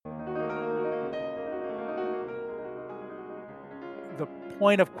the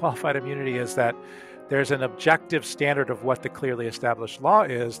point of qualified immunity is that there's an objective standard of what the clearly established law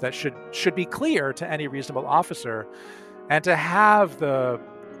is that should be clear to any reasonable officer, and to have the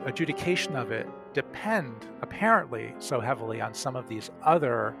adjudication of it depend apparently so heavily on some of these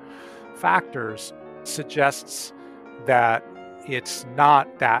other factors suggests that it's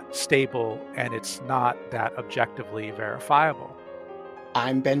not that stable and it's not that objectively verifiable.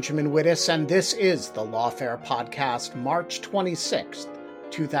 I'm Benjamin Wittes, and this is the Lawfare Podcast, March 26th,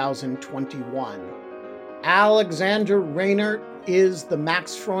 2021. Alexander Reinert is the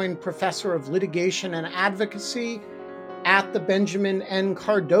Max Freund Professor of Litigation and Advocacy at the Benjamin N.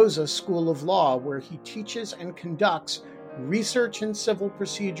 Cardozo School of Law, where he teaches and conducts research in civil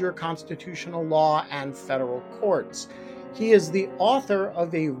procedure, constitutional law, and federal courts. He is the author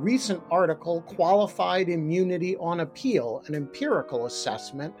of a recent article, Qualified Immunity on Appeal, an empirical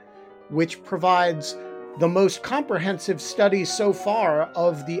assessment, which provides the most comprehensive study so far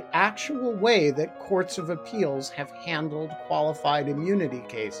of the actual way that courts of appeals have handled qualified immunity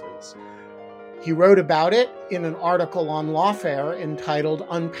cases. He wrote about it in an article on Lawfare entitled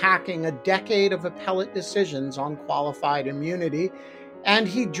Unpacking a Decade of Appellate Decisions on Qualified Immunity, and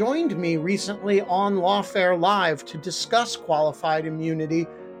he joined me recently on Lawfare Live to discuss qualified immunity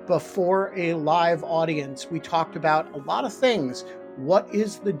before a live audience. We talked about a lot of things. What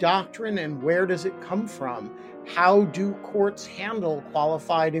is the doctrine and where does it come from? How do courts handle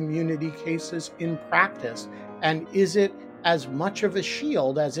qualified immunity cases in practice? And is it as much of a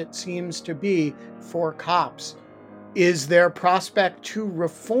shield as it seems to be for cops? Is there prospect to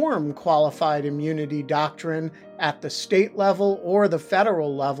reform qualified immunity doctrine at the state level or the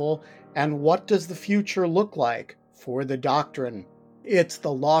federal level? And what does the future look like for the doctrine? It's the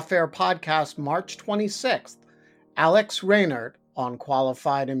Lawfare Podcast, March 26th. Alex Reinert on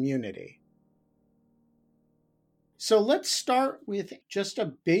qualified immunity. So let's start with just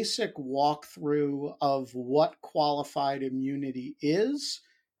a basic walkthrough of what qualified immunity is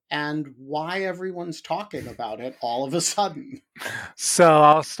and why everyone's talking about it all of a sudden. So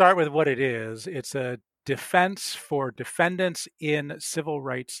I'll start with what it is. It's a defense for defendants in civil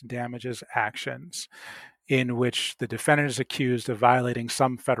rights damages actions in which the defendant is accused of violating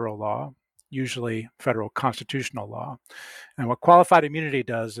some federal law, usually federal constitutional law. And what qualified immunity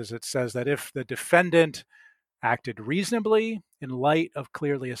does is it says that if the defendant acted reasonably in light of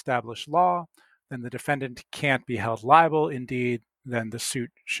clearly established law, then the defendant can't be held liable. Indeed, then the suit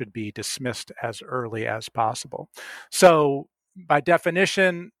should be dismissed as early as possible. So by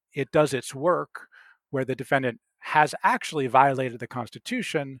definition, it does its work where the defendant has actually violated the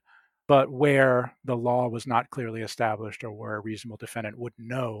Constitution, but where the law was not clearly established or where a reasonable defendant would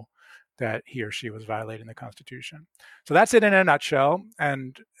know that he or she was violating the Constitution. So that's it in a nutshell.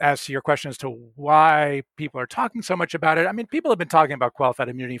 And as to your question as to why people are talking so much about it, I mean, people have been talking about qualified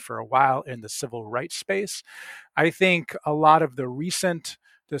immunity for a while in the civil rights space. I think a lot of the recent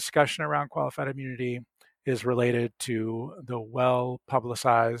discussion around qualified immunity is related to the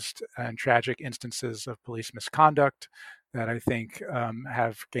well-publicized and tragic instances of police misconduct that I think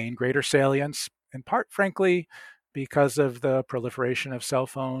have gained greater salience, in part, frankly, because of the proliferation of cell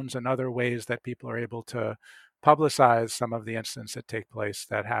phones and other ways that people are able to publicize some of the incidents that take place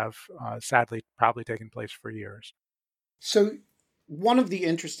that have sadly probably taken place for years. So one of the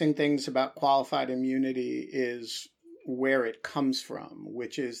interesting things about qualified immunity is where it comes from,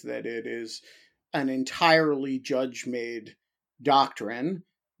 which is that it is an entirely judge-made doctrine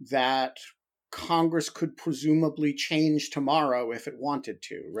that Congress could presumably change tomorrow if it wanted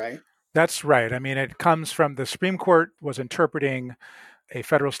to, right? That's right. I mean, it comes from the Supreme Court was interpreting a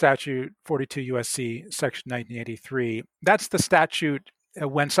federal statute, 42 U.S.C. Section 1983. That's the statute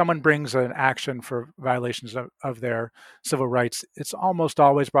when someone brings an action for violations of their civil rights. It's almost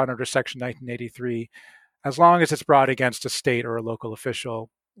always brought under Section 1983, as long as it's brought against a state or a local official.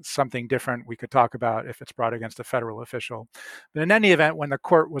 Something different we could talk about if it's brought against a federal official. But in any event, when the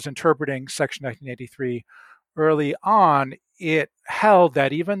court was interpreting Section 1983 early on, it held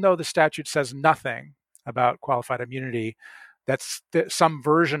that even though the statute says nothing about qualified immunity, that some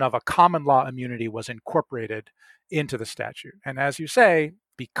version of a common law immunity was incorporated into the statute. And as you say,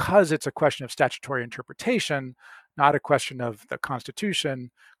 because it's a question of statutory interpretation, not a question of the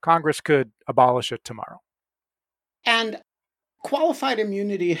Constitution, Congress could abolish it tomorrow. And qualified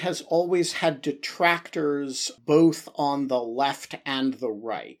immunity has always had detractors both on the left and the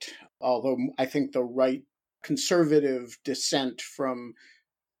right, although I think the right conservative dissent from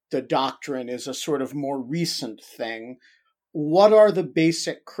the doctrine is a sort of more recent thing. What are the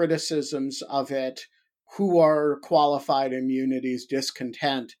basic criticisms of it? Who are qualified immunity's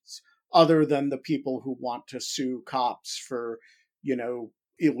discontents, other than the people who want to sue cops for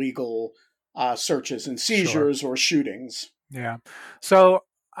illegal searches and Sure. seizures or shootings. Yeah. So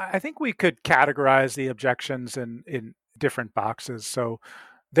I think we could categorize the objections in different boxes. So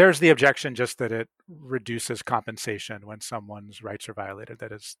there's the objection just that it reduces compensation when someone's rights are violated.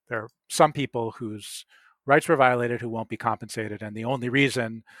 That is, there are some people whose rights were violated who won't be compensated, and the only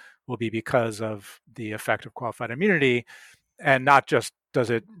reason will be because of the effect of qualified immunity. And not just does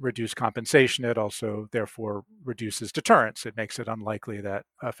it reduce compensation, it also therefore reduces deterrence. It makes it unlikely that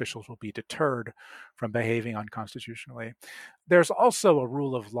officials will be deterred from behaving unconstitutionally. There's also a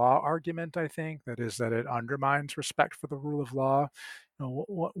rule of law argument, I think, that is that it undermines respect for the rule of law.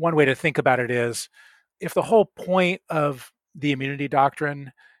 One way to think about it is if the whole point of the immunity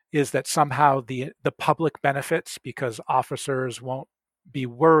doctrine is that somehow the public benefits because officers won't be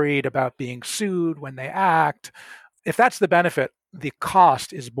worried about being sued when they act, if that's the benefit, the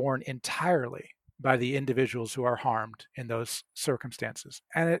cost is borne entirely by the individuals who are harmed in those circumstances.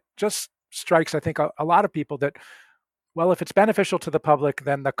 And it just strikes, I think, a lot of people that, well, if it's beneficial to the public,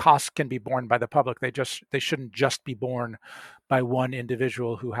 then the costs can be borne by the public. They shouldn't just be borne by one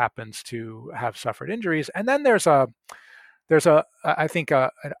individual who happens to have suffered injuries. And then there's I think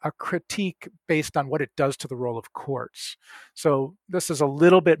a critique based on what it does to the role of courts. So this is a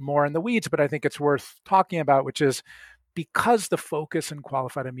little bit more in the weeds, but I think it's worth talking about, which is because the focus in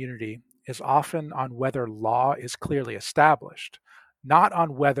qualified immunity is often on whether law is clearly established, not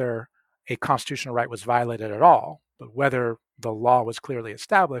on whether a constitutional right was violated at all, but whether the law was clearly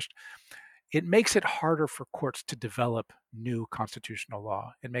established, it makes it harder for courts to develop new constitutional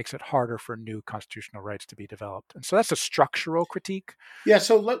law. It makes it harder for new constitutional rights to be developed. And so that's a structural critique. Yeah,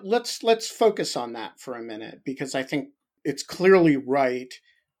 so let's focus on that for a minute, because I think it's clearly right,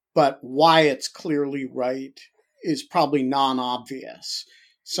 but why it's clearly right is probably non-obvious.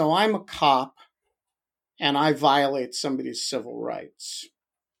 So I'm a cop and I violate somebody's civil rights,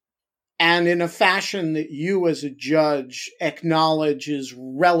 and in a fashion that you as a judge acknowledge is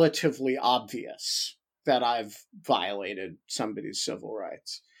relatively obvious that I've violated somebody's civil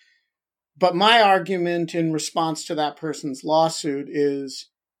rights. But my argument in response to that person's lawsuit is,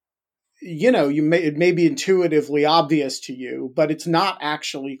 it may be intuitively obvious to you, but it's not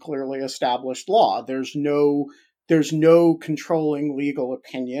actually clearly established law. There's no controlling legal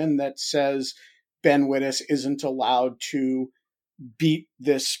opinion that says Ben Wittes isn't allowed to beat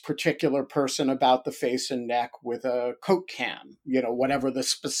this particular person about the face and neck with a Coke can, whatever the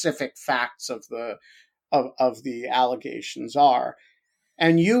specific facts of the allegations are.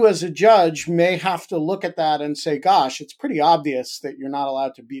 And you as a judge may have to look at that and say, gosh, it's pretty obvious that you're not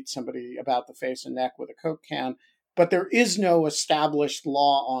allowed to beat somebody about the face and neck with a Coke can, but there is no established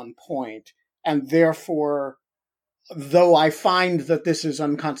law on point. And therefore, though I find that this is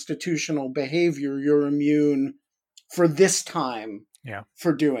unconstitutional behavior, you're immune for this time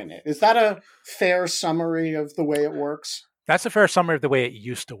for doing it. Is that a fair summary of the way it works? That's a fair summary of the way it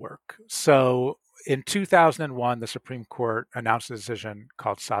used to work. So in 2001, the Supreme Court announced a decision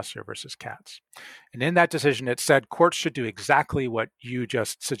called Saussure versus Katz. And in that decision, it said courts should do exactly what you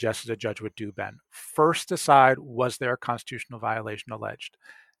just suggested a judge would do, Ben. First decide, was there a constitutional violation alleged?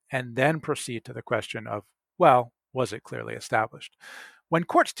 And then proceed to the question of, well, was it clearly established? When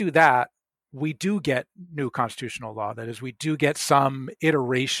courts do that, we do get new constitutional law. That is, we do get some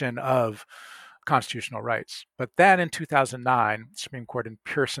iteration of constitutional rights. But then in 2009, the Supreme Court in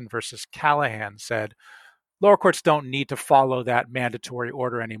Pearson versus Callahan said, lower courts don't need to follow that mandatory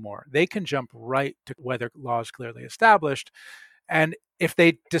order anymore. They can jump right to whether law is clearly established. And if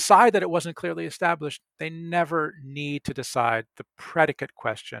they decide that it wasn't clearly established, they never need to decide the predicate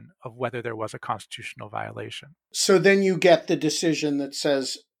question of whether there was a constitutional violation. So then you get the decision that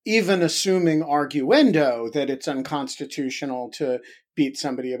says, even assuming arguendo that it's unconstitutional to beat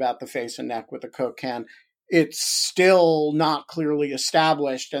somebody about the face and neck with a Coke can, it's still not clearly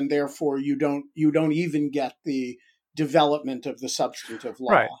established, and therefore you don't even get the development of the substantive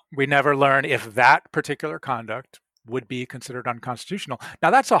law. Right. We never learn if that particular conduct would be considered unconstitutional. Now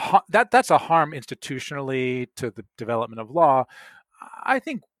that's a harm institutionally to the development of law. I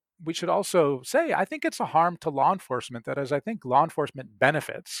think we should also say, I think it's a harm to law enforcement. That is, I think law enforcement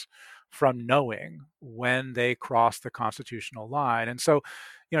benefits from knowing when they cross the constitutional line. And so,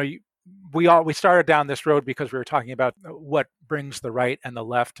 we started down this road because we were talking about what brings the right and the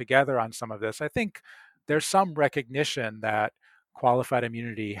left together on some of this. I think there's some recognition that qualified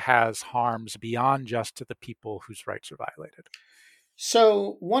immunity has harms beyond just to the people whose rights are violated.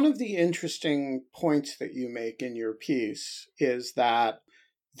 So one of the interesting points that you make in your piece is that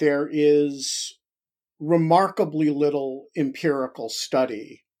there is remarkably little empirical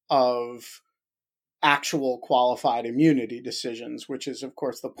study of actual qualified immunity decisions, which is, of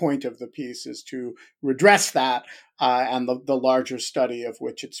course, the point of the piece, is to redress that, and the larger study of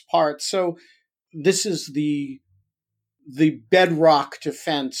which it's part. So this is the bedrock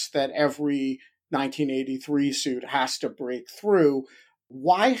defense that every 1983 suit has to break through.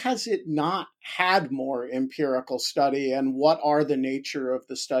 Why has it not had more empirical study, and what are the nature of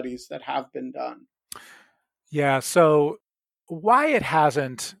the studies that have been done? Yeah, so why it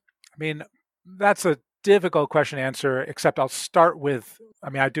hasn't, I mean, that's a difficult question to answer, except I'll start with,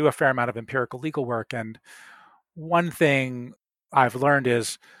 I do a fair amount of empirical legal work, and one thing I've learned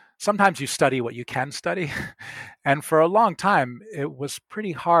is sometimes you study what you can study. And for a long time, it was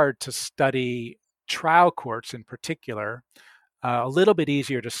pretty hard to study trial courts in particular, a little bit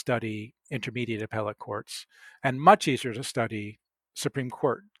easier to study intermediate appellate courts, and much easier to study Supreme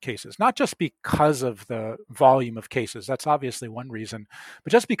Court cases, not just because of the volume of cases. That's obviously one reason,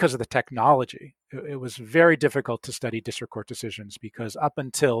 but just because of the technology. It was very difficult to study district court decisions because up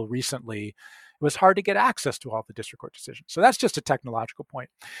until recently, it was hard to get access to all the district court decisions. So that's just a technological point.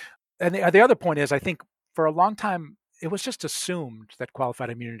 And the other point is, I think for a long time, it was just assumed that qualified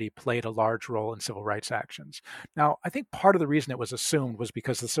immunity played a large role in civil rights actions. Now, I think part of the reason it was assumed was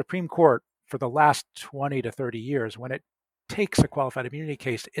because the Supreme Court, for the last 20 to 30 years, when it takes a qualified immunity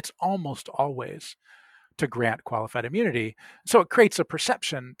case, it's almost always to grant qualified immunity. So it creates a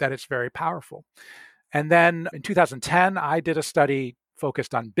perception that it's very powerful. And then in 2010, I did a study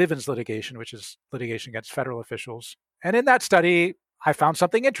focused on Bivens litigation, which is litigation against federal officials. And in that study, I found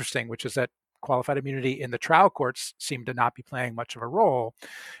something interesting, which is that qualified immunity in the trial courts seemed to not be playing much of a role.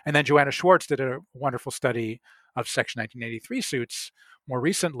 And then Joanna Schwartz did a wonderful study of Section 1983 suits more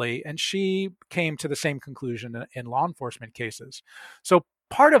recently, and she came to the same conclusion in law enforcement cases. So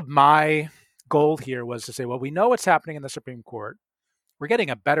part of my goal here was to say, well, we know what's happening in the Supreme Court. We're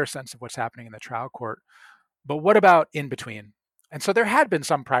getting a better sense of what's happening in the trial court. But what about in between? And so there had been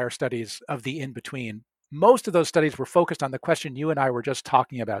some prior studies of the in between. Most of those studies were focused on the question you and I were just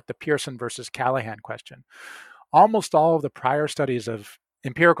talking about, the Pearson versus Callahan question. Almost all of the prior studies of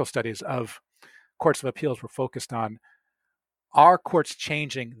empirical studies of courts of appeals were focused on, are courts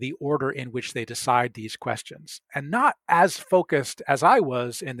changing the order in which they decide these questions? And not as focused as I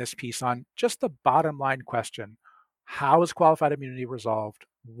was in this piece on just the bottom line question: how is qualified immunity resolved?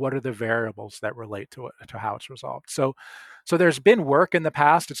 What are the variables that relate to it, to how it's resolved? So there's been work in the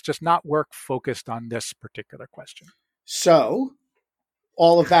past. It's just not work focused on this particular question. So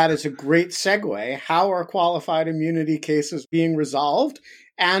all of that is a great segue. How are qualified immunity cases being resolved?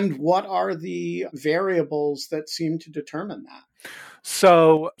 And what are the variables that seem to determine that?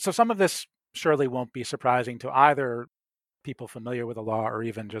 So some of this surely won't be surprising to either people familiar with the law or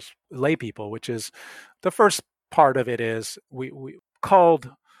even just lay people, which is, the first part of it is we called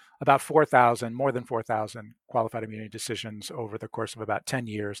about 4,000, more than 4,000 qualified immunity decisions over the course of about 10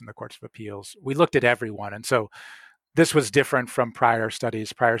 years in the courts of appeals. We looked at everyone. And so this was different from prior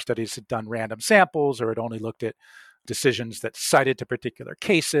studies. Prior studies had done random samples, or had only looked at decisions that cited to particular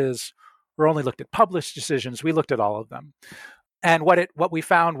cases, or only looked at published decisions. We looked at all of them. And what we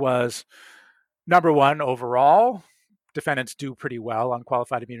found was, number one, overall, defendants do pretty well on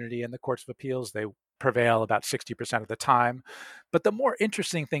qualified immunity in the courts of appeals. They prevail about 60% of the time. But the more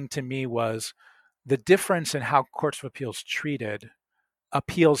interesting thing to me was the difference in how courts of appeals treated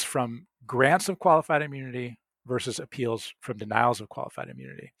appeals from grants of qualified immunity versus appeals from denials of qualified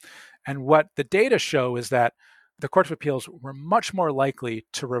immunity. And what the data show is that the courts of appeals were much more likely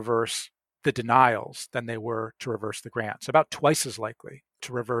to reverse the denials than they were to reverse the grants, about twice as likely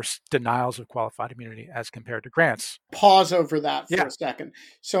to reverse denials of qualified immunity as compared to grants. Pause over that for a second.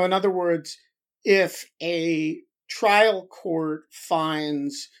 So in other words, if a trial court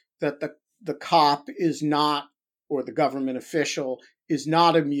finds that the cop is not, or the government official is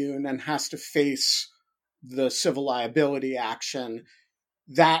not immune and has to face the civil liability action,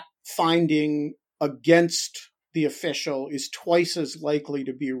 that finding against the official is twice as likely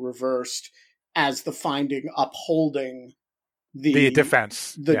to be reversed as the finding upholding the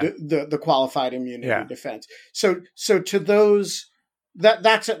defense, the qualified immunity defense. So to those,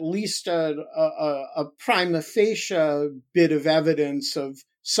 that's at least a prima facie bit of evidence of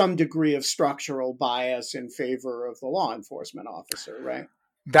some degree of structural bias in favor of the law enforcement officer, right?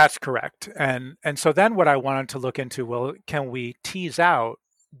 That's correct. And so then what I wanted to look into, well, can we tease out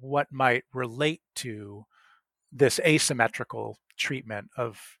what might relate to this asymmetrical treatment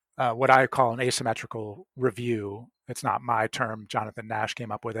of what I call an asymmetrical review? It's not my term. Jonathan Nash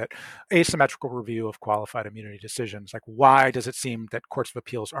came up with it. Asymmetrical review of qualified immunity decisions. Like, why does it seem that courts of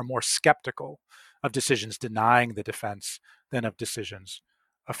appeals are more skeptical of decisions denying the defense than of decisions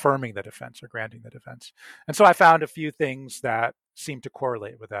affirming the defense or granting the defense. And so I found a few things that seem to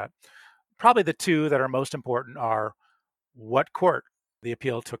correlate with that. Probably the two that are most important are what court the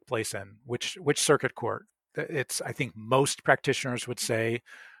appeal took place in, which circuit court. It's, I think most practitioners would say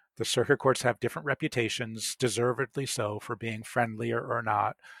the circuit courts have different reputations, deservedly so, for being friendlier or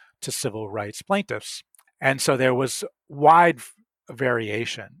not to civil rights plaintiffs. And so there was wide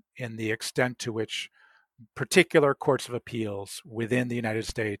variation in the extent to which particular courts of appeals within the United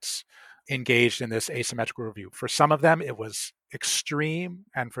States engaged in this asymmetrical review. For some of them, it was extreme,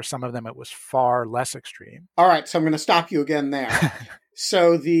 and for some of them, it was far less extreme. All right, so I'm going to stop you again there.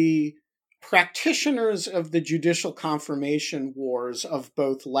 So the practitioners of the judicial confirmation wars of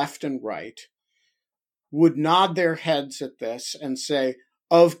both left and right would nod their heads at this and say,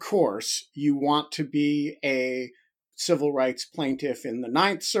 of course, you want to be a civil rights plaintiff in the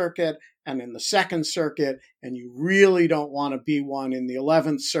Ninth Circuit and in the Second Circuit, and you really don't want to be one in the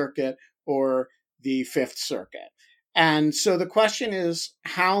 11th Circuit or the Fifth Circuit. And so the question is,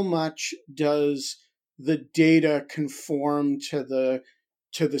 how much does the data conform to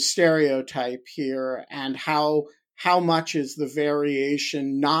the stereotype here, and how much is the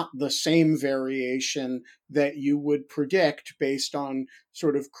variation not the same variation that you would predict based on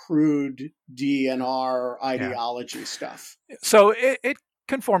sort of crude DNR ideology stuff? So it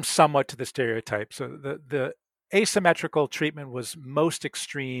conforms somewhat to the stereotype. So the asymmetrical treatment was most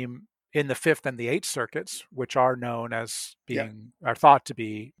extreme in the Fifth and the Eighth Circuits, which are known as being, are thought to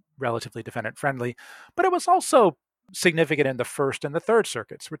be relatively defendant friendly, but it was also significant in the First and the Third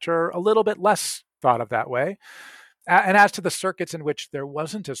Circuits, which are a little bit less thought of that way. And as to the circuits in which there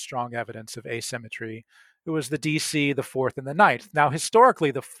wasn't as strong evidence of asymmetry, it was the DC, the Fourth, and the Ninth. Now,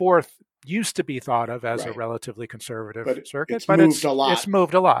 historically, the Fourth used to be thought of as a relatively conservative circuit, but it's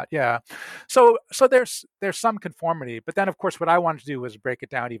moved a lot. Yeah. So there's some conformity. But then, of course, what I wanted to do was break it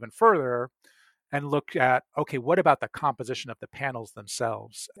down even further and look at, okay, what about the composition of the panels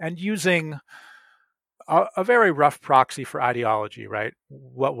themselves? And using a very rough proxy for ideology, right?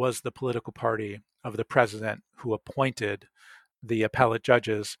 What was the political party of the president who appointed the appellate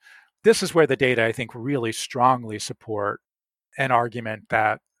judges? This is where the data, I think, really strongly support an argument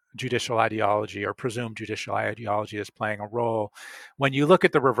that judicial ideology or presumed judicial ideology is playing a role. When you look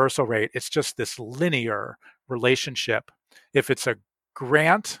at the reversal rate, it's just this linear relationship. If it's a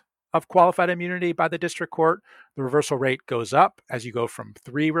grant of qualified immunity by the district court, the reversal rate goes up as you go from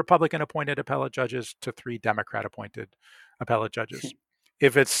 3 Republican-appointed appellate judges to 3 Democrat-appointed appellate judges.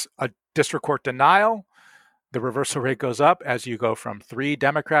 If it's a district court denial, the reversal rate goes up as you go from 3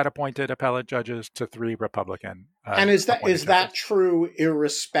 Democrat-appointed appellate judges to 3 Republican. And is that true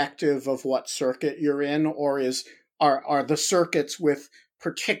irrespective of what circuit you're in, or are the circuits with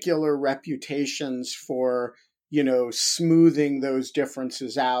particular reputations for, smoothing those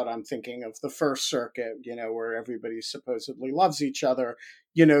differences out? I'm thinking of the First Circuit, where everybody supposedly loves each other.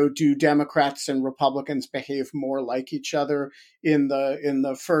 Do Democrats and Republicans behave more like each other in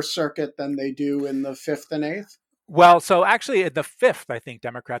the First Circuit than they do in the Fifth and Eighth? Well, so actually in the Fifth, I think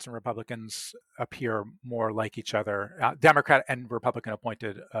Democrats and Republicans appear more like each other. Democrat and Republican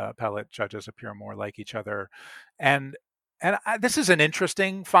appointed appellate judges appear more like each other. And this is an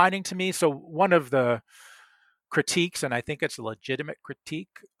interesting finding to me. So one of the critiques, and I think it's a legitimate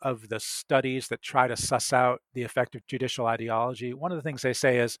critique of the studies that try to suss out the effect of judicial ideology, one of the things they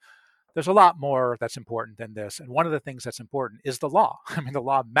say is there's a lot more that's important than this. And one of the things that's important is the law. I mean, the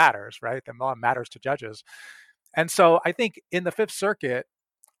law matters, right? The law matters to judges. And so I think in the Fifth Circuit,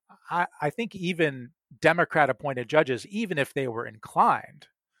 I think even Democrat-appointed judges, even if they were inclined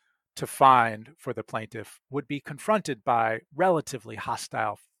to find for the plaintiff, would be confronted by relatively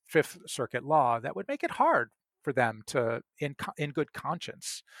hostile Fifth Circuit law that would make it hard for them to, in good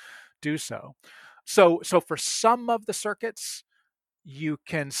conscience, do so. So for some of the circuits, you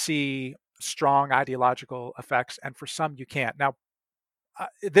can see strong ideological effects, and for some you can't. Now,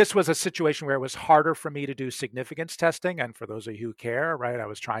 this was a situation where it was harder for me to do significance testing. And for those of you who care, right, I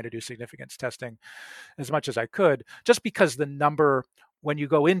was trying to do significance testing as much as I could, just because the number, when you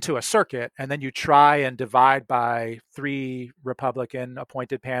go into a circuit and then you try and divide by 3 Republican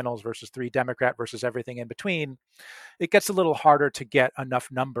appointed panels versus 3 Democrat versus everything in between, it gets a little harder to get enough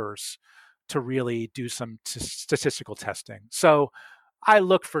numbers to really do some statistical testing. So I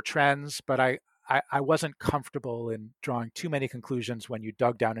looked for trends, but I wasn't comfortable in drawing too many conclusions when you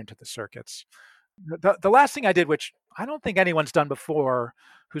dug down into the circuits. The last thing I did, which I don't think anyone's done before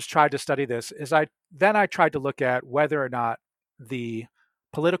who's tried to study this, is I tried to look at whether or not the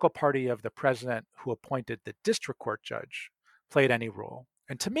political party of the president who appointed the district court judge played any role.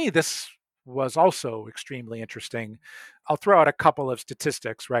 And to me, this was also extremely interesting. I'll throw out a couple of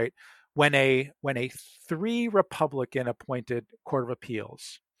statistics, right? When a 3 Republican appointed Court of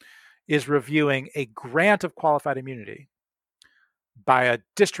Appeals is reviewing a grant of qualified immunity by a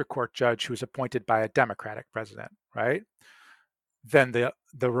district court judge who's appointed by a Democratic president, right? Then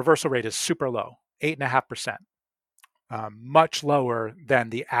the reversal rate is super low, 8.5%, much lower than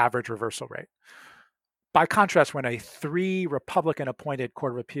the average reversal rate. By contrast, when a 3 Republican appointed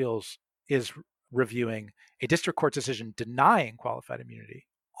Court of Appeals is reviewing a district court decision denying qualified immunity,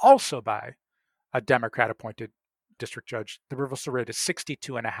 also by a Democrat appointed district judge, the reversal rate is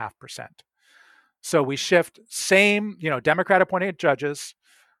 62.5%. So we shift same, Democrat appointed judges,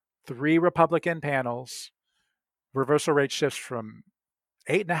 3 Republican panels, reversal rate shifts from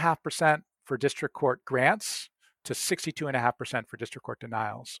 8.5% for district court grants to 62.5% for district court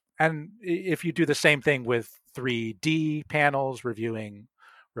denials. And if you do the same thing with 3D panels reviewing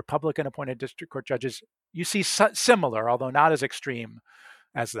Republican appointed district court judges, you see similar, although not as extreme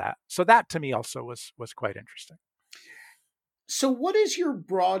as that. So that to me also was quite interesting. So what is your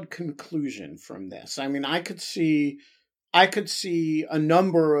broad conclusion from this? I mean, I could see a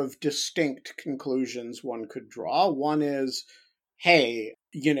number of distinct conclusions one could draw. One is, hey,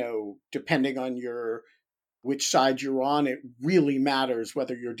 depending on which side you're on, it really matters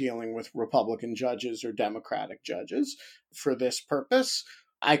whether you're dealing with Republican judges or Democratic judges for this purpose.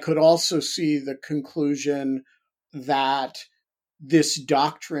 I could also see the conclusion that this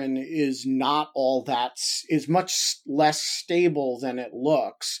doctrine is much less stable than it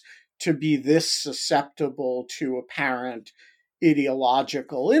looks to be this susceptible to apparent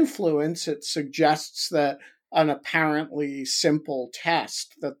ideological influence. It suggests that an apparently simple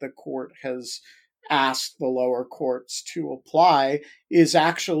test that the court has asked the lower courts to apply is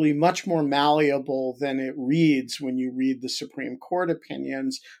actually much more malleable than it reads when you read the Supreme Court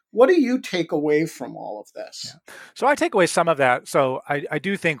opinions. What do you take away from all of this? Yeah. So I take away some of that. So I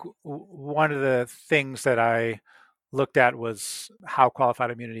do think one of the things that I looked at was how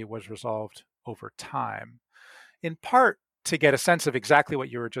qualified immunity was resolved over time, in part to get a sense of exactly what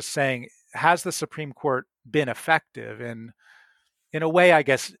you were just saying. Has the Supreme Court been effective in a way, I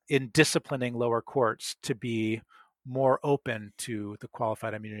guess, in disciplining lower courts to be more open to the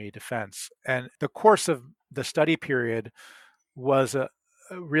qualified immunity defense? And the course of the study period was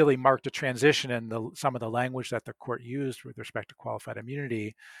really marked a transition in some of the language that the court used with respect to qualified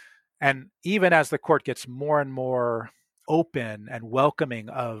immunity. And even as the court gets more and more open and welcoming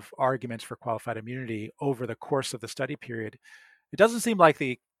of arguments for qualified immunity over the course of the study period, it doesn't seem like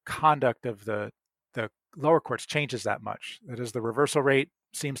the conduct of the lower courts changes that much. That is, the reversal rate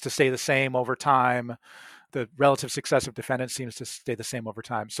seems to stay the same over time. The relative success of defendants seems to stay the same over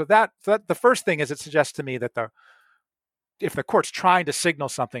time. So that the first thing is, it suggests to me that if the court's trying to signal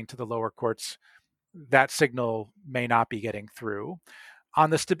something to the lower courts, that signal may not be getting through. On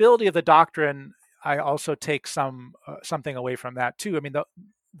the stability of the doctrine, I also take something away from that too. I mean,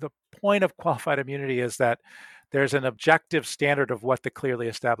 the point of qualified immunity is that there's an objective standard of what the clearly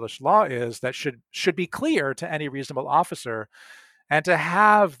established law is that should be clear to any reasonable officer, and to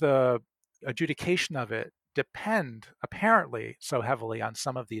have the adjudication of it depend apparently so heavily on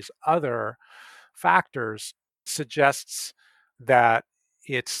some of these other factors suggests that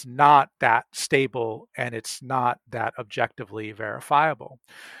it's not that stable and it's not that objectively verifiable.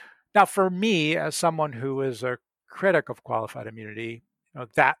 Now, for me, as someone who is a critic of qualified immunity,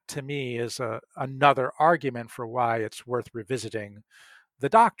 that to me is another argument for why it's worth revisiting the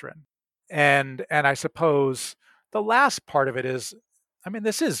doctrine. And I suppose the last part of it is, I mean,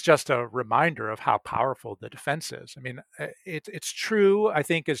 this is just a reminder of how powerful the defense is. I mean, it's true, I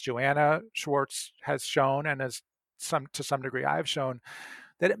think, as Joanna Schwartz has shown, and as to some degree I've shown,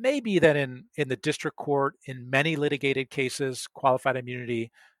 that it may be that in the district court, in many litigated cases, qualified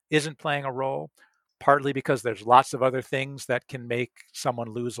immunity isn't playing a role, partly because there's lots of other things that can make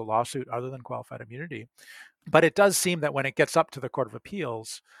someone lose a lawsuit other than qualified immunity. But it does seem that when it gets up to the Court of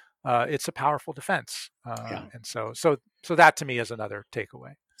Appeals, it's a powerful defense. And so that to me is another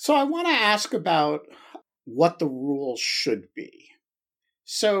takeaway. So I want to ask about what the rules should be.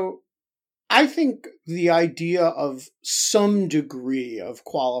 So I think the idea of some degree of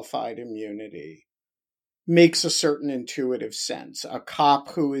qualified immunity makes a certain intuitive sense. A cop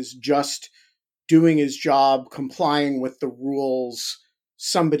who is just doing his job, complying with the rules,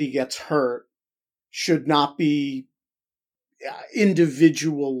 somebody gets hurt, should not be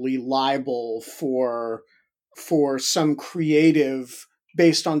individually liable for some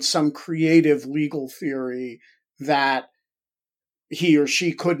based on some creative legal theory that he or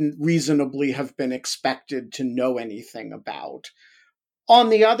she couldn't reasonably have been expected to know anything about. On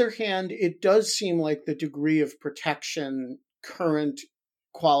the other hand, it does seem like the degree of protection current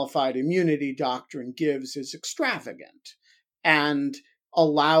qualified immunity doctrine gives is extravagant and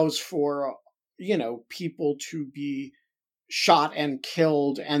allows for, people to be shot and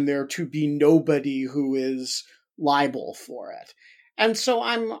killed and there to be nobody who is liable for it. And so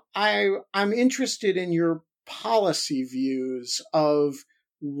I'm interested in your policy views of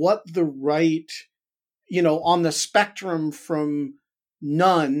what the right, on the spectrum from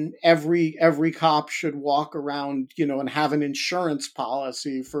none, every cop should walk around, and have an insurance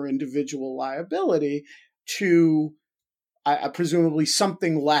policy for individual liability, to presumably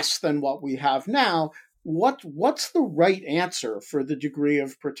something less than what we have now. What's the right answer for the degree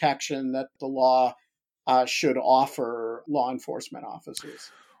of protection that the law should offer law enforcement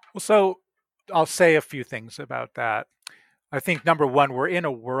officers? Well, so I'll say a few things about that. I think number one, we're in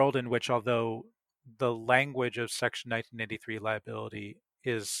a world in which, although the language of Section 1983 liability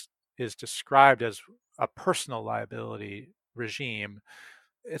is described as a personal liability regime,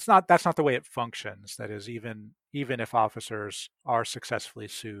 that's not the way it functions. That is, even if officers are successfully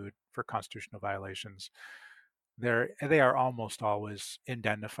sued for constitutional violations, they are almost always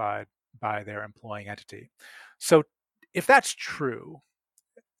indemnified by their employing entity. So if that's true,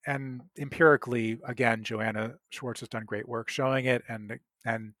 and empirically, again, Joanna Schwartz has done great work showing it,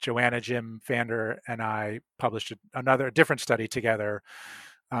 and Joanna, Jim Fander, and I published a different study together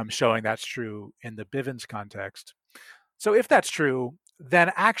showing that's true in the Bivens context. So if that's true,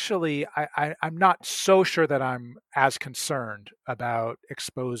 then actually I'm not so sure that I'm as concerned about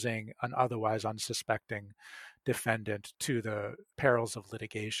exposing an otherwise unsuspecting defendant to the perils of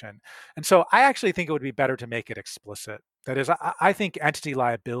litigation. And so I actually think it would be better to make it explicit. That is, I think entity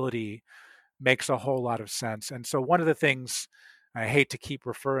liability makes a whole lot of sense. And so one of the things, I hate to keep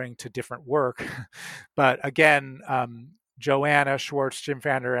referring to different work, but again, Joanna Schwartz, Jim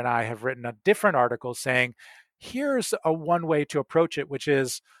Fander, and I have written a different article saying, here's one way to approach it, which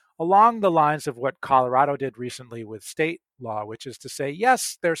is along the lines of what Colorado did recently with state law, which is to say,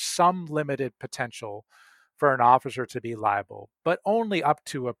 yes, there's some limited potential for an officer to be liable, but only up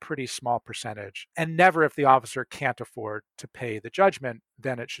to a pretty small percentage. And never if the officer can't afford to pay the judgment,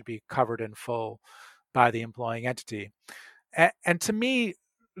 then it should be covered in full by the employing entity. And to me,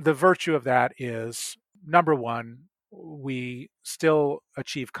 the virtue of that is, number one, we still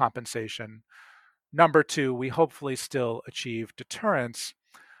achieve compensation. Number two, we hopefully still achieve deterrence.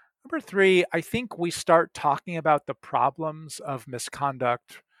 Number three, I think we start talking about the problems of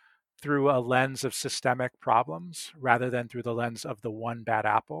misconduct through a lens of systemic problems rather than through the lens of the one bad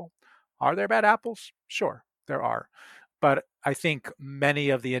apple. Are there bad apples? Sure, there are. But I think many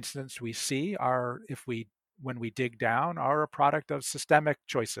of the incidents we see are, when we dig down, are a product of systemic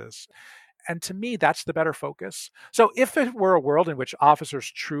choices. And to me, that's the better focus. So if it were a world in which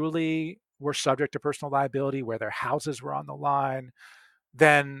officers truly were subject to personal liability, where their houses were on the line,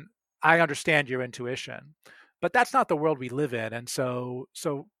 then I understand your intuition. But that's not the world we live in. And so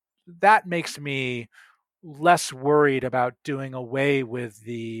that makes me less worried about doing away with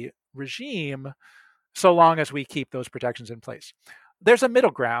the regime so long as we keep those protections in place. There's a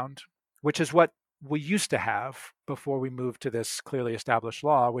middle ground, which is what we used to have before we moved to this clearly established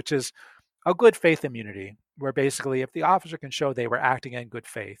law, which is a good faith immunity, where basically if the officer can show they were acting in good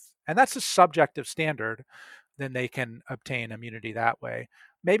faith, and that's a subjective standard, then they can obtain immunity that way.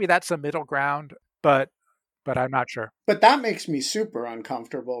 Maybe that's a middle ground, but I'm not sure. But that makes me super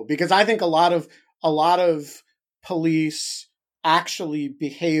uncomfortable, because I think a lot of police actually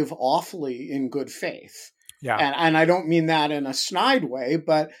behave awfully in good faith. Yeah. And I don't mean that in a snide way,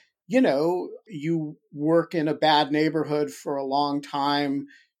 but you work in a bad neighborhood for a long time,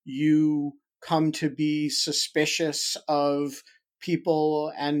 you come to be suspicious of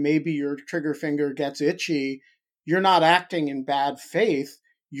people, and maybe your trigger finger gets itchy. You're not acting in bad faith.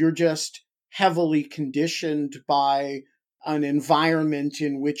 You're just heavily conditioned by an environment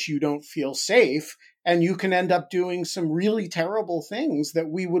in which you don't feel safe, and you can end up doing some really terrible things that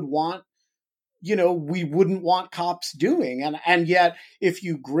we wouldn't want cops doing. And yet, if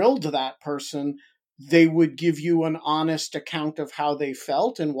you grilled that person, they would give you an honest account of how they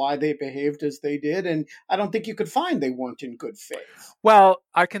felt and why they behaved as they did. And I don't think you could find they weren't in good faith. Well,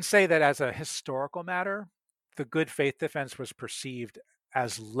 I can say that as a historical matter, the good faith defense was perceived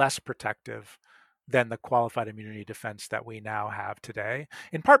as less protective than the qualified immunity defense that we now have today,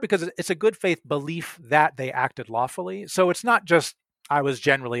 in part because it's a good faith belief that they acted lawfully. So it's not just I was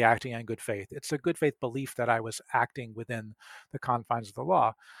generally acting in good faith. It's a good faith belief that I was acting within the confines of the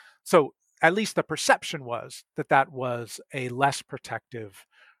law. So at least the perception was that was a less protective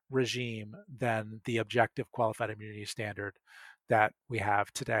regime than the objective qualified immunity standard that we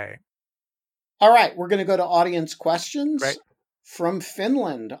have today. All right, we're going to go to audience questions Great. from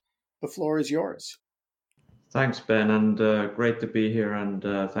Finland. The floor is yours. Thanks, Ben, and great to be here. And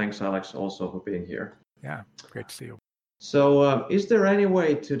thanks, Alex, also for being here. Yeah, great to see you. So, is there any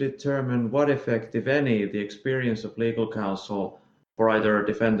way to determine what effect, if any, the experience of legal counsel for either a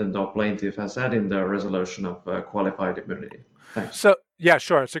defendant or plaintiff has had in the resolution of qualified immunity? Thanks. So, yeah,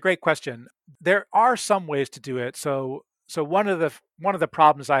 sure. It's a great question. There are some ways to do it. So one of the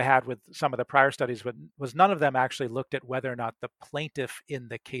problems I had with some of the prior studies was none of them actually looked at whether or not the plaintiff in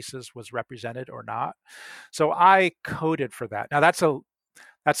the cases was represented or not. So I coded for that. Now that's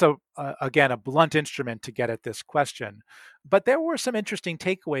again a blunt instrument to get at this question, but there were some interesting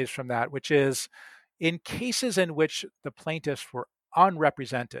takeaways from that, which is in cases in which the plaintiffs were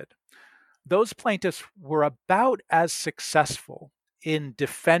unrepresented, those plaintiffs were about as successful in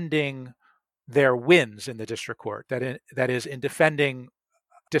defending their wins in the district court, that is, in defending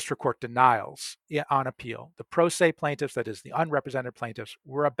district court denials on appeal. The pro se plaintiffs, that is, the unrepresented plaintiffs,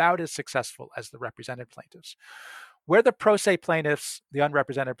 were about as successful as the represented plaintiffs. Where the pro se plaintiffs, the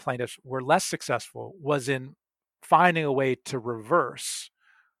unrepresented plaintiffs, were less successful was in finding a way to reverse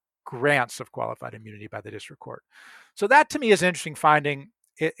grants of qualified immunity by the district court. So that to me is an interesting finding.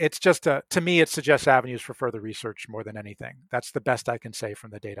 It's just to me, it suggests avenues for further research more than anything. That's the best I can say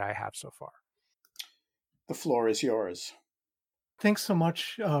from the data I have so far. The floor is yours. Thanks so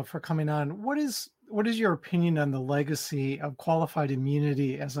much for coming on. What is your opinion on the legacy of qualified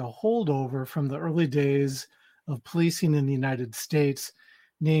immunity as a holdover from the early days of policing in the United States,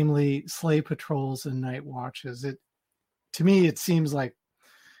 namely slave patrols and night watches? To me, it seems like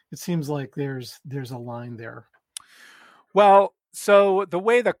there's a line there. Well, so the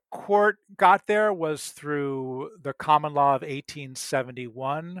way the court got there was through the common law of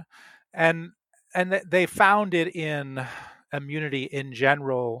 1871, and they found it in immunity in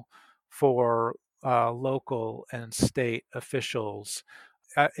general for local and state officials.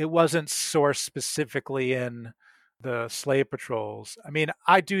 It wasn't sourced specifically in the slave patrols. I mean,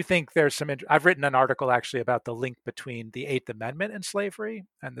 I do think there's some. I've written an article actually about the link between the Eighth Amendment and slavery,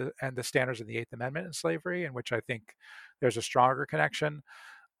 and the standards of the Eighth Amendment and slavery, in which I think there's a stronger connection.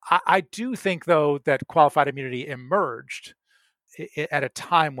 I do think, though, that qualified immunity emerged at a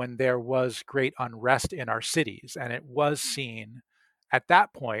time when there was great unrest in our cities, and it was seen at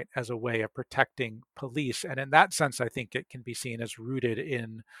that point as a way of protecting police. And in that sense, I think it can be seen as rooted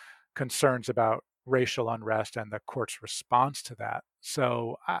in concerns about racial unrest and the court's response to that.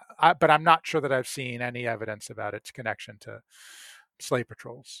 So, but I'm not sure that I've seen any evidence about its connection to slave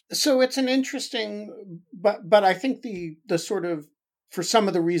patrols. So it's an interesting, but I think the sort of, for some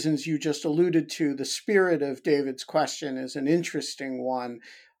of the reasons you just alluded to, the spirit of David's question is an interesting one.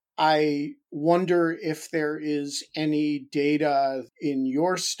 I wonder if there is any data in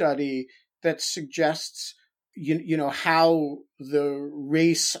your study that suggests, how the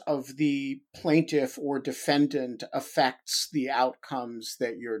race of the plaintiff or defendant affects the outcomes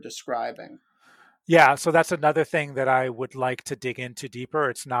that you're describing. Yeah, so that's another thing that I would like to dig into deeper.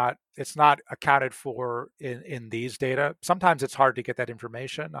 It's not accounted for in these data. Sometimes it's hard to get that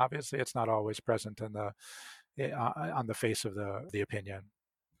information. Obviously, it's not always present on the face of the opinion.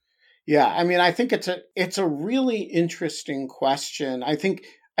 Yeah, I mean, I think it's a really interesting question. I think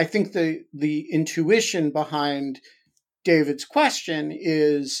the intuition behind David's question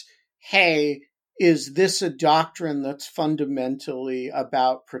is, hey, is this a doctrine that's fundamentally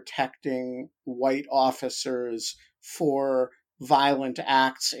about protecting white officers for violent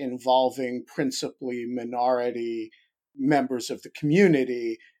acts involving principally minority members of the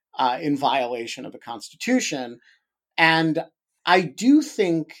community in violation of the Constitution? And I do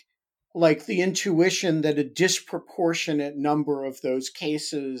think, like, the intuition that a disproportionate number of those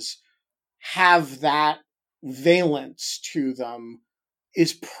cases have that valence to them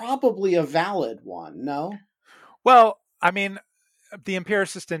is probably a valid one, no? Well, I mean, the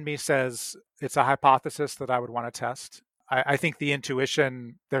empiricist in me says it's a hypothesis that I would want to test. I think the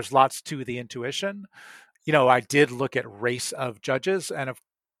intuition, there's lots to the intuition. I did look at race of judges, and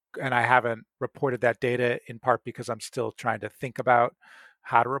I haven't reported that data in part because I'm still trying to think about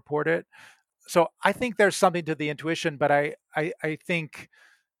how to report it. So I think there's something to the intuition, but I think,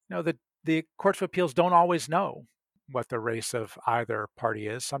 the courts of appeals don't always know what the race of either party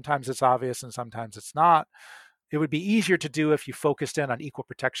is. Sometimes it's obvious and sometimes it's not. It would be easier to do if you focused in on equal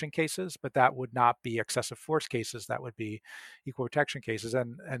protection cases, but that would not be excessive force cases. That would be equal protection cases.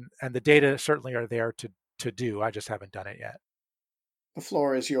 And the data certainly are there to do. I just haven't done it yet. The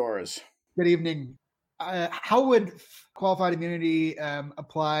floor is yours. Good evening. How would qualified immunity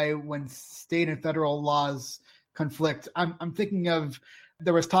apply when state and federal laws conflict. I'm thinking of,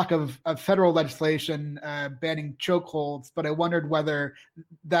 there was talk of federal legislation banning chokeholds, but I wondered whether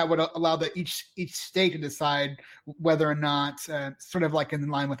that would allow each state to decide whether or not, sort of like in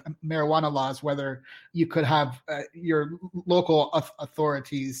line with marijuana laws, whether you could have your local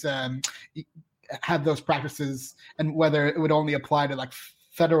authorities have those practices, and whether it would only apply to like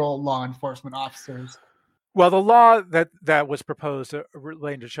federal law enforcement officers. Well, the law that was proposed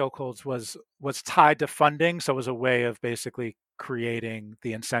relating to chokeholds was tied to funding, so it was a way of basically creating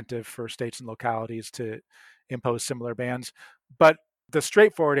the incentive for states and localities to impose similar bans. But the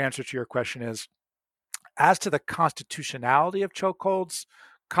straightforward answer to your question is, as to the constitutionality of chokeholds,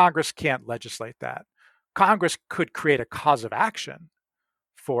 Congress can't legislate that. Congress could create a cause of action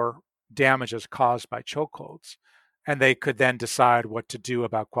for damages caused by chokeholds, and they could then decide what to do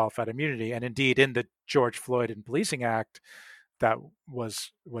about qualified immunity. And indeed, in the George Floyd and Policing Act that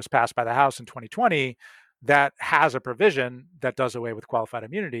was passed by the House in 2020, that has a provision that does away with qualified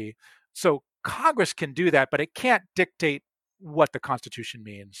immunity. So Congress can do that, but it can't dictate what the Constitution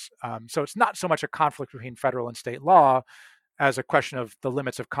means. So it's not so much a conflict between federal and state law as a question of the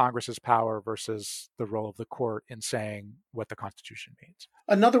limits of Congress's power versus the role of the court in saying what the Constitution means.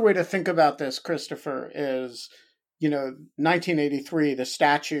 Another way to think about this, Christopher, is, 1983, the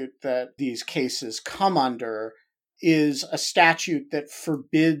statute that these cases come under is a statute that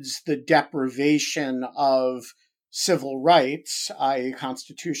forbids the deprivation of civil rights, i.e.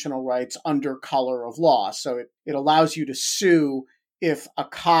 constitutional rights, under color of law. So it allows you to sue if a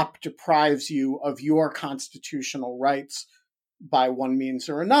cop deprives you of your constitutional rights by one means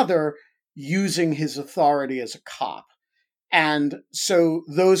or another, using his authority as a cop. And so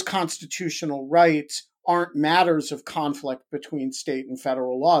those constitutional rights aren't matters of conflict between state and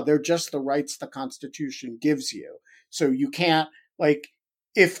federal law. They're just the rights the Constitution gives you. So you can't, like,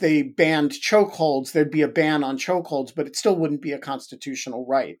 if they banned chokeholds, there'd be a ban on chokeholds, but it still wouldn't be a constitutional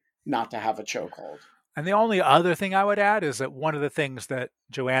right not to have a chokehold. And the only other thing I would add is that one of the things that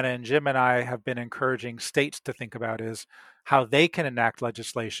Joanna and Jim and I have been encouraging states to think about is how they can enact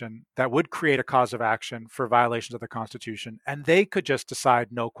legislation that would create a cause of action for violations of the Constitution, and they could just decide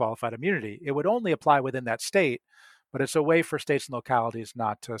no qualified immunity. It would only apply within that state, but it's a way for states and localities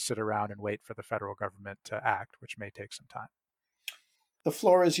not to sit around and wait for the federal government to act, which may take some time. The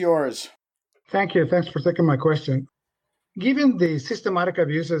floor is yours. Thank you. Thanks for taking my question. Given the systematic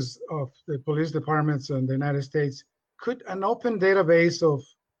abuses of the police departments in the United States, could an open database of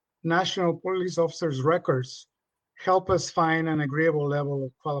national police officers' records help us find an agreeable level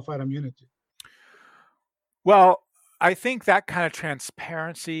of qualified immunity? Well, I think that kind of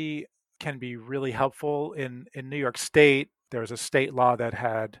transparency can be really helpful. In New York State, there was a state law that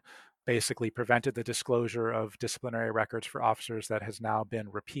had basically prevented the disclosure of disciplinary records for officers that has now been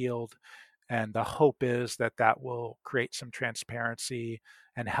repealed. And the hope is that that will create some transparency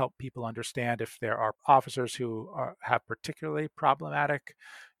and help people understand if there are officers who have particularly problematic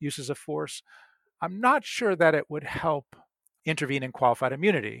uses of force. I'm not sure that it would help intervene in qualified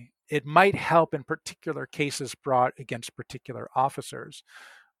immunity. It might help in particular cases brought against particular officers,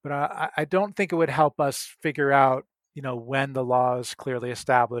 but I don't think it would help us figure out, when the law is clearly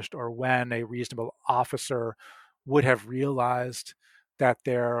established or when a reasonable officer would have realized that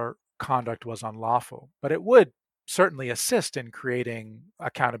their conduct was unlawful. But it would certainly assist in creating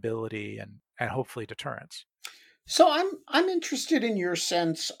accountability and hopefully deterrence. So I'm interested in your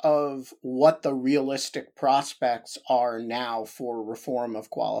sense of what the realistic prospects are now for reform of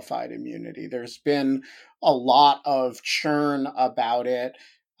qualified immunity. There's been a lot of churn about it.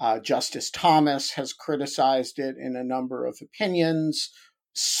 Justice Thomas has criticized it in a number of opinions.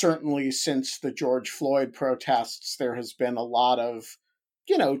 Certainly since the George Floyd protests, there has been a lot of,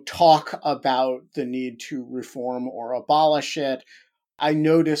 talk about the need to reform or abolish it. I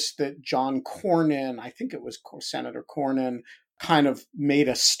noticed that John Cornyn, I think it was Senator Cornyn, kind of made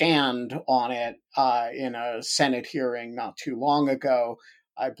a stand on it in a Senate hearing not too long ago,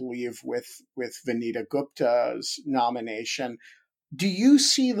 I believe with Vanita Gupta's nomination. Do you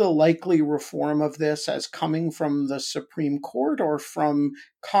see the likely reform of this as coming from the Supreme Court or from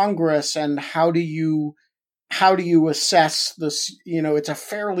Congress? And how do you assess this? It's a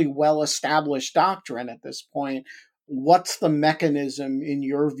fairly well-established doctrine at this point. What's the mechanism, in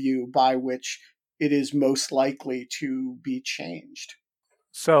your view, by which it is most likely to be changed?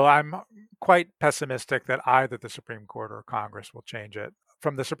 So I'm quite pessimistic that either the Supreme Court or Congress will change it.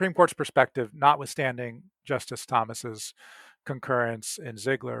 From the Supreme Court's perspective, notwithstanding Justice Thomas's concurrence in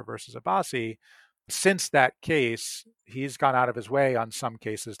Ziegler versus Abbasi, since that case, he's gone out of his way on some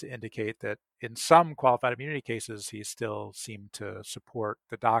cases to indicate that in some qualified immunity cases, he still seemed to support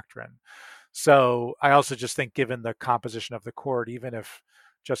the doctrine. So I also just think, given the composition of the court, even if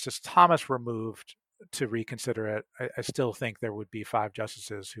Justice Thomas were moved to reconsider it, I still think there would be 5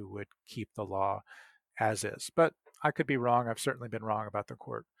 justices who would keep the law as is. But I could be wrong. I've certainly been wrong about the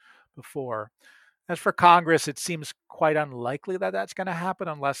court before. As for Congress, it seems quite unlikely that that's going to happen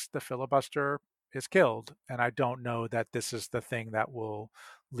unless the filibuster is killed. And I don't know that this is the thing that will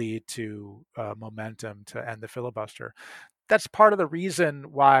lead to momentum to end the filibuster. That's part of the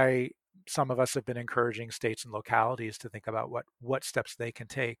reason why some of us have been encouraging states and localities to think about what steps they can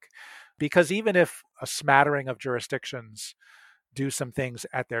take. Because even if a smattering of jurisdictions do some things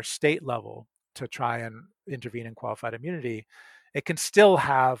at their state level to try and intervene in qualified immunity, it can still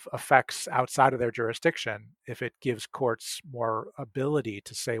have effects outside of their jurisdiction if it gives courts more ability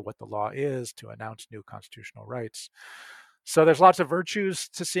to say what the law is, to announce new constitutional rights. So there's lots of virtues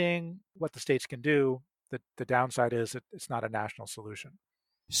to seeing what the states can do. The downside is it's not a national solution.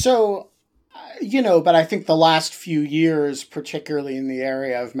 So, but I think the last few years, particularly in the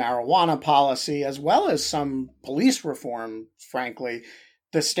area of marijuana policy, as well as some police reform, frankly,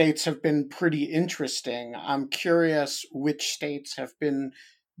 the states have been pretty interesting. I'm curious which states have been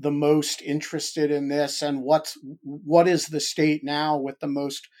the most interested in this, and what is the state now with the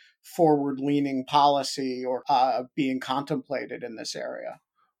most forward-leaning policy or being contemplated in this area?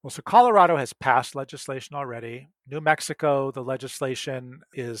 Well, so Colorado has passed legislation already. New Mexico, the legislation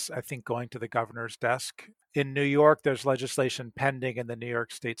is, I think, going to the governor's desk. In New York, there's legislation pending in the New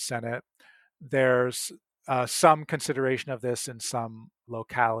York State Senate. There's some consideration of this in some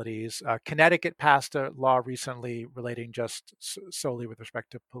localities. Connecticut passed a law recently relating just solely with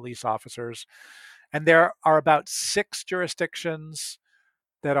respect to police officers. And there are about 6 jurisdictions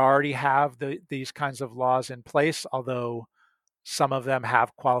that already have these kinds of laws in place, although some of them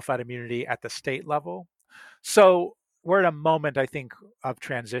have qualified immunity at the state level. So we're at a moment, I think, of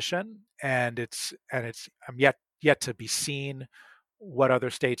transition, and it's yet to be seen what other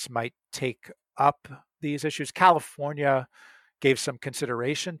states might take up these issues. California gave some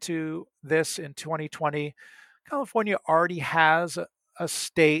consideration to this in 2020. California already has a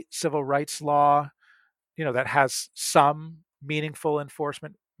state civil rights law, that has some meaningful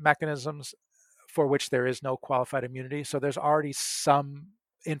enforcement mechanisms for which there is no qualified immunity. So there's already some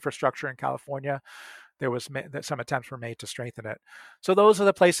infrastructure in California. There was some attempts were made to strengthen it. So those are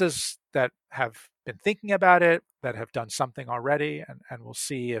the places that have been thinking about it, that have done something already, and we'll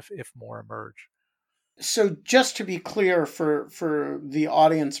see if more emerge. So just to be clear for the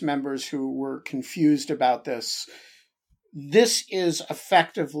audience members who were confused about this is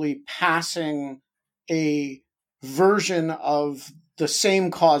effectively passing a version of the same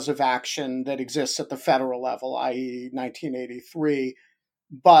cause of action that exists at the federal level, i.e. 1983,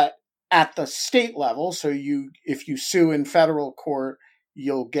 but at the state level. So if you sue in federal court,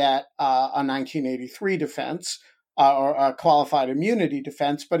 you'll get a 1983 defense or a qualified immunity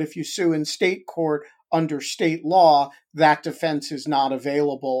defense. But if you sue in state court under state law, that defense is not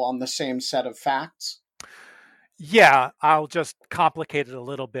available on the same set of facts. Yeah, I'll just complicate it a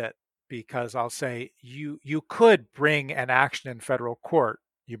little bit, because I'll say you could bring an action in federal court.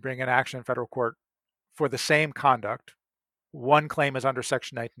 You bring an action in federal court for the same conduct. One claim is under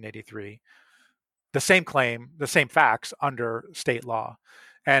Section 1983. The same claim, the same facts under state law.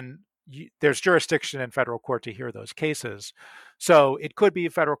 And there's jurisdiction in federal court to hear those cases. So it could be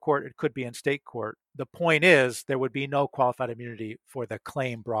federal court, it could be in state court. The point is there would be no qualified immunity for the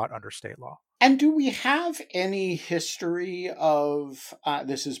claim brought under state law. And do we have any history of,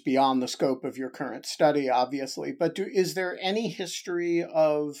 this is beyond the scope of your current study, obviously, but is there any history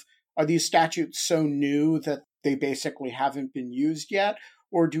of, are these statutes so new that they basically haven't been used yet?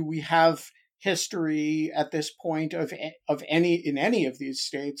 Or do we have history at this point of any of these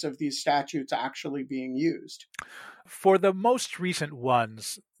states of these statutes actually being used? For the most recent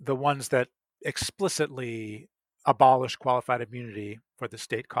ones, the ones that explicitly abolish qualified immunity for the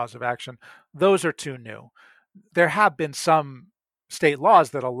state cause of action, those are too new. There have been some state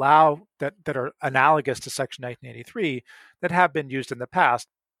laws that allow that are analogous to Section 1983 that have been used in the past,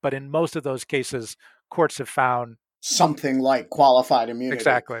 but in most of those cases, courts have found something like qualified immunity.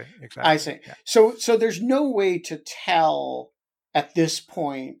 Exactly. I see. Yeah. So there's no way to tell at this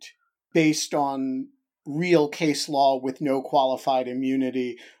point, based on real case law with no qualified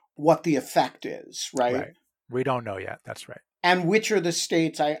immunity, what the effect is, right? Right. We don't know yet. That's right. And which are the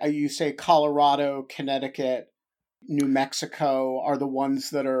states, you say Colorado, Connecticut, New Mexico are the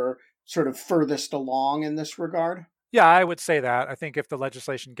ones that are sort of furthest along in this regard? Yeah, I would say that. I think if the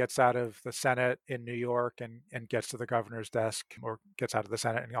legislation gets out of the Senate in New York and gets to the governor's desk, or gets out of the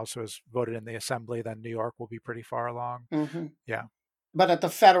Senate and also is voted in the Assembly, then New York will be pretty far along. Mm-hmm. Yeah. But at the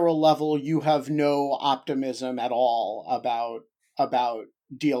federal level, you have no optimism at all about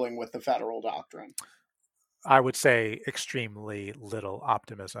dealing with the federal doctrine. I would say extremely little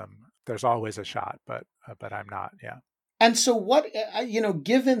optimism. There's always a shot, but I'm not. Yeah. And so, what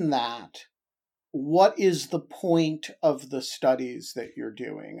given that, what is the point of the studies that you're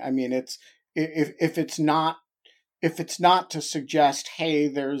doing? I mean, it's if it's not to suggest, hey,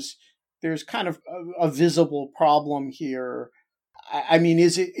 there's kind of a visible problem here. I mean,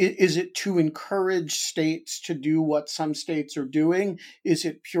 is it to encourage states to do what some states are doing? Is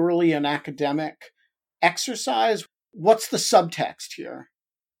it purely an academic exercise? What's the subtext here?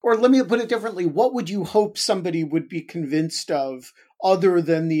 Or let me put it differently. What would you hope somebody would be convinced of other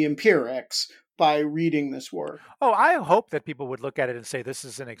than the empirics by reading this work? Oh, I hope that people would look at it and say, this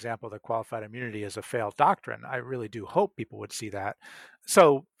is an example that qualified immunity is a failed doctrine. I really do hope people would see that.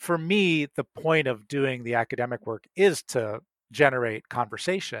 So for me, the point of doing the academic work is to generate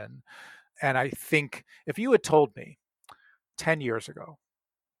conversation. And I think if you had told me 10 years ago,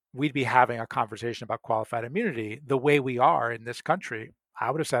 we'd be having a conversation about qualified immunity the way we are in this country, I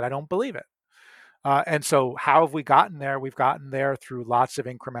would have said, I don't believe it. And so how have we gotten there? We've gotten there through lots of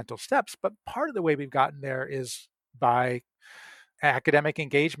incremental steps, but part of the way we've gotten there is by academic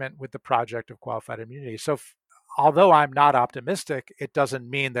engagement with the project of qualified immunity. So although I'm not optimistic, it doesn't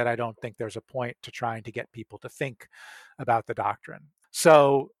mean that I don't think there's a point to trying to get people to think about the doctrine.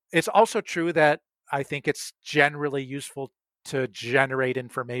 So it's also true that I think it's generally useful to generate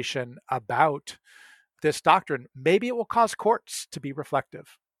information about this doctrine. Maybe it will cause courts to be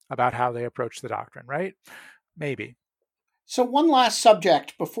reflective about how they approach the doctrine, right? Maybe. So one last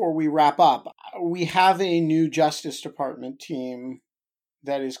subject before we wrap up. We have a new Justice Department team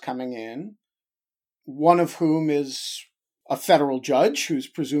that is coming in, one of whom is a federal judge who's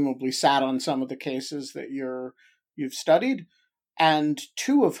presumably sat on some of the cases that you've studied, and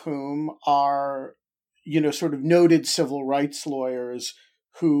two of whom are, sort of noted civil rights lawyers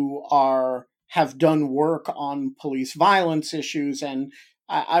who have done work on police violence issues, and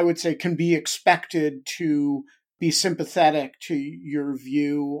I would say can be expected to be sympathetic to your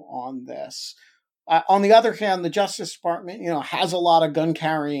view on this. On the other hand, the Justice Department, has a lot of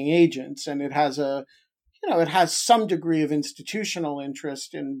gun-carrying agents, and it has some degree of institutional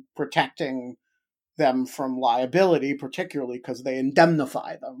interest in protecting them from liability, particularly because they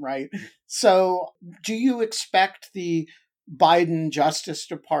indemnify them, right? So do you expect the Biden Justice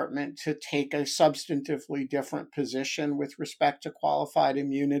Department to take a substantively different position with respect to qualified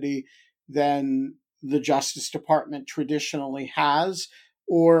immunity than the Justice Department traditionally has?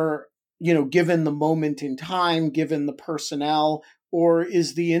 Or, given the moment in time, given the personnel, or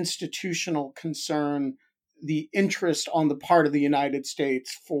is the institutional concern the interest on the part of the United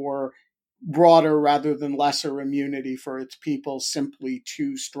States for broader rather than lesser immunity for its people simply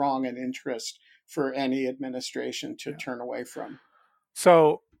too strong an interest for any administration to turn away from?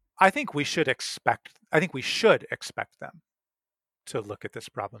 So I think we should expect them to look at this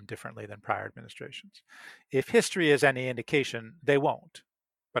problem differently than prior administrations. If history is any indication, they won't,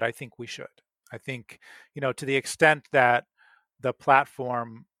 but I think we should. I think, to the extent that the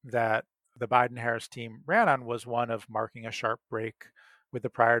platform that the Biden-Harris team ran on was one of marking a sharp break with the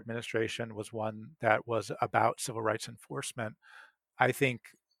prior administration, was one that was about civil rights enforcement. I think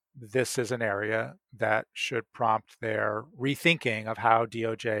this is an area that should prompt their rethinking of how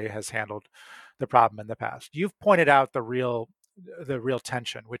DOJ has handled the problem in the past. You've pointed out the real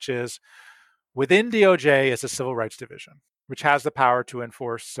tension, which is within DOJ is a civil rights division, which has the power to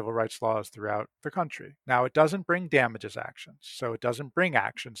enforce civil rights laws throughout the country. Now, it doesn't bring damages actions, so it doesn't bring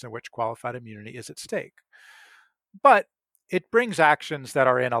actions in which qualified immunity is at stake. But it brings actions that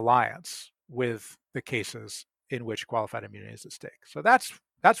are in alliance with the cases in which qualified immunity is at stake. So that's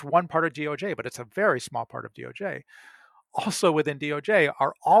one part of DOJ, but it's a very small part of DOJ. Also within DOJ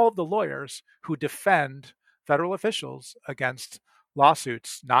are all of the lawyers who defend federal officials against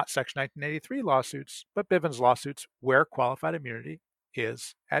lawsuits, not Section 1983 lawsuits, but Bivens lawsuits where qualified immunity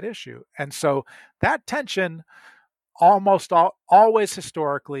is at issue. And so that tension always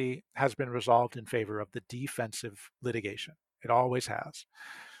historically has been resolved in favor of the defensive litigation. It always has.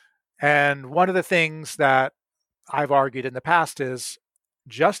 And one of the things that I've argued in the past is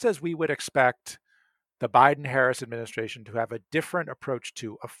just as we would expect the Biden-Harris administration to have a different approach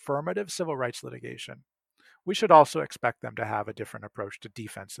to affirmative civil rights litigation, we should also expect them to have a different approach to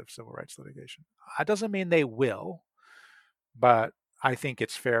defensive civil rights litigation. That doesn't mean they will, but I think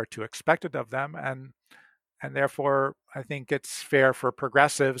it's fair to expect it of them. And therefore, I think it's fair for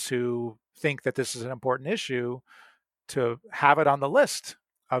progressives who think that this is an important issue to have it on the list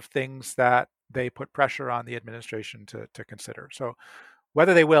of things that they put pressure on the administration to consider. So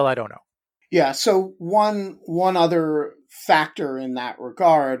whether they will, I don't know. Yeah. So one other factor in that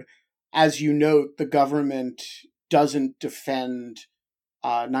regard, as you note, the government doesn't defend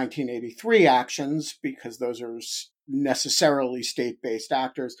 1983 actions because those are necessarily state-based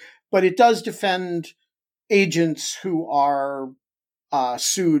actors, but it does defend agents who are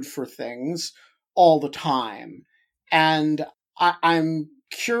sued for things all the time. And I'm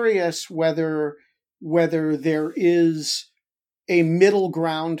curious whether there is a middle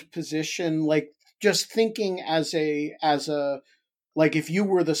ground position, like just thinking as a like if you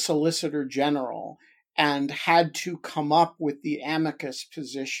were the Solicitor General and had to come up with the amicus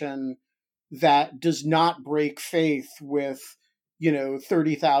position that does not break faith with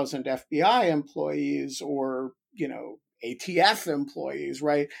 30,000 FBI employees or ATF employees,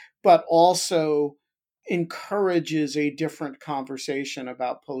 right? But also encourages a different conversation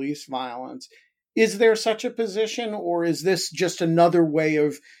about police violence. Is there such a position, or is this just another way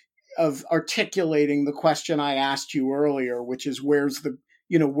of articulating the question I asked you earlier, which is where is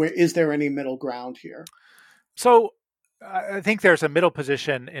there any middle ground here? So I think there's a middle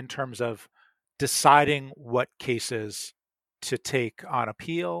position in terms of deciding what cases to take on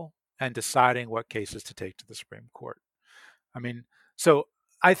appeal and deciding what cases to take to the Supreme Court. I mean, so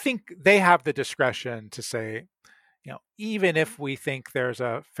I think they have the discretion to say, even if we think there's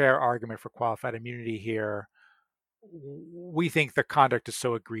a fair argument for qualified immunity here, we think the conduct is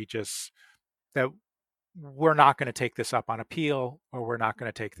so egregious that we're not going to take this up on appeal, or we're not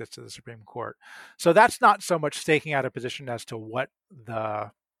going to take this to the Supreme Court. So that's not so much staking out a position as to what the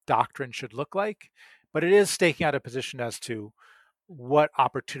doctrine should look like, but it is staking out a position as to what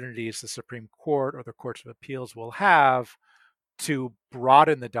opportunities the Supreme Court or the courts of appeals will have to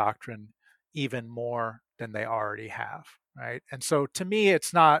broaden the doctrine even more than they already have, right? And so to me,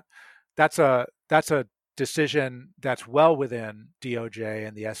 it's not, that's a decision that's well within DOJ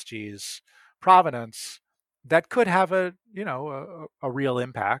and the SG's provenance that could have a real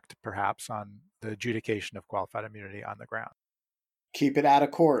impact perhaps on the adjudication of qualified immunity on the ground. Keep it out of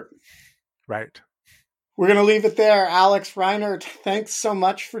court. Right. We're going to leave it there. Alex Reinert, thanks so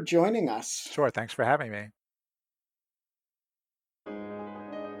much for joining us. Sure. Thanks for having me.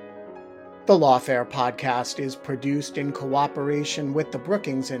 The Lawfare podcast is produced in cooperation with the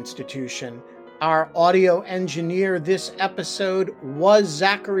Brookings Institution. Our audio engineer this episode was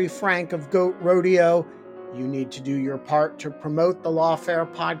Zachary Frank of Goat Rodeo. You need to do your part to promote the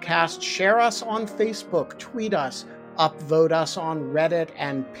Lawfare podcast. Share us on Facebook, tweet us, upvote us on Reddit,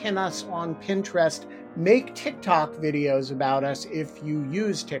 and pin us on Pinterest. Make TikTok videos about us if you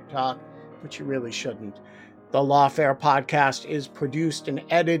use TikTok, but you really shouldn't. The Lawfare podcast is produced and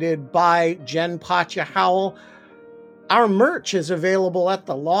edited by Jen Patja Howell. Our merch is available at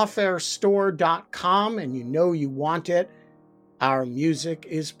thelawfarestore.com, and you want it. Our music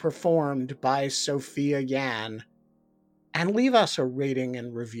is performed by Sophia Yan. And leave us a rating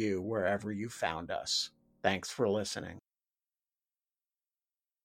and review wherever you found us. Thanks for listening.